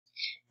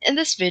In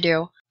this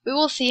video, we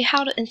will see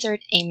how to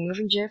insert a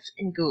moving GIF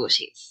in Google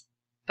Sheets.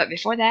 But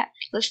before that,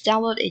 let's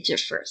download a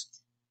GIF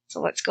first.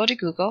 So let's go to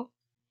Google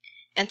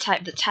and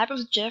type the type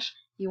of GIF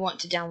you want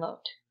to download.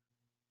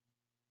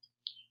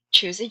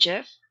 Choose a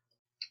GIF,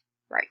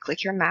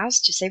 right-click your mouse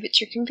to save it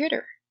to your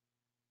computer.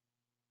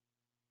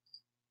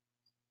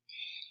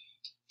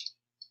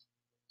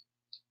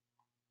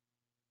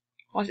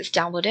 Once it's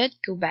downloaded,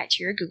 go back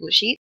to your Google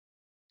Sheet,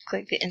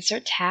 click the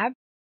Insert tab,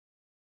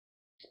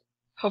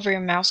 hover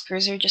your mouse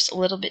cursor just a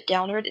little bit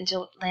downward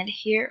until it lands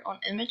here on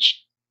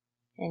Image,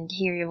 and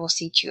here you will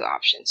see two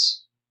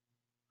options.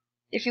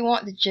 If you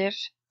want the GIF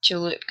to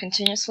loop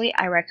continuously,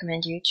 I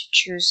recommend you to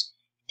choose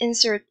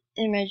Insert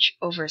Image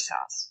over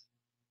Cells.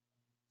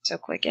 So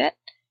click it,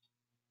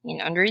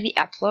 and under the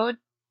Upload,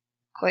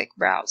 click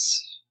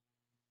Browse,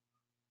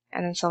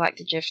 and then select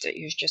the GIF that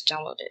you just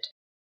downloaded.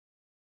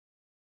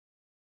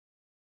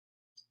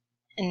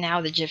 And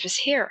now the GIF is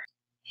here.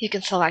 You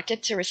can select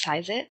it to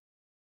resize it.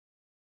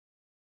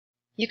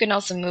 You can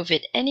also move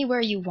it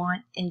anywhere you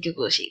want in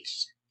Google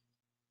Sheets.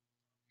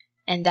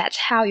 And that's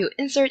how you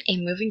insert a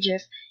moving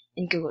GIF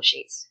in Google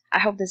Sheets. I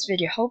hope this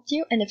video helped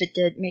you, and if it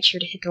did, make sure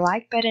to hit the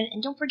like button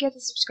and don't forget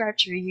to subscribe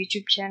to your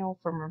YouTube channel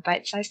for more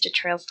bite-sized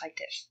tutorials like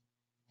this.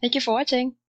 Thank you for watching!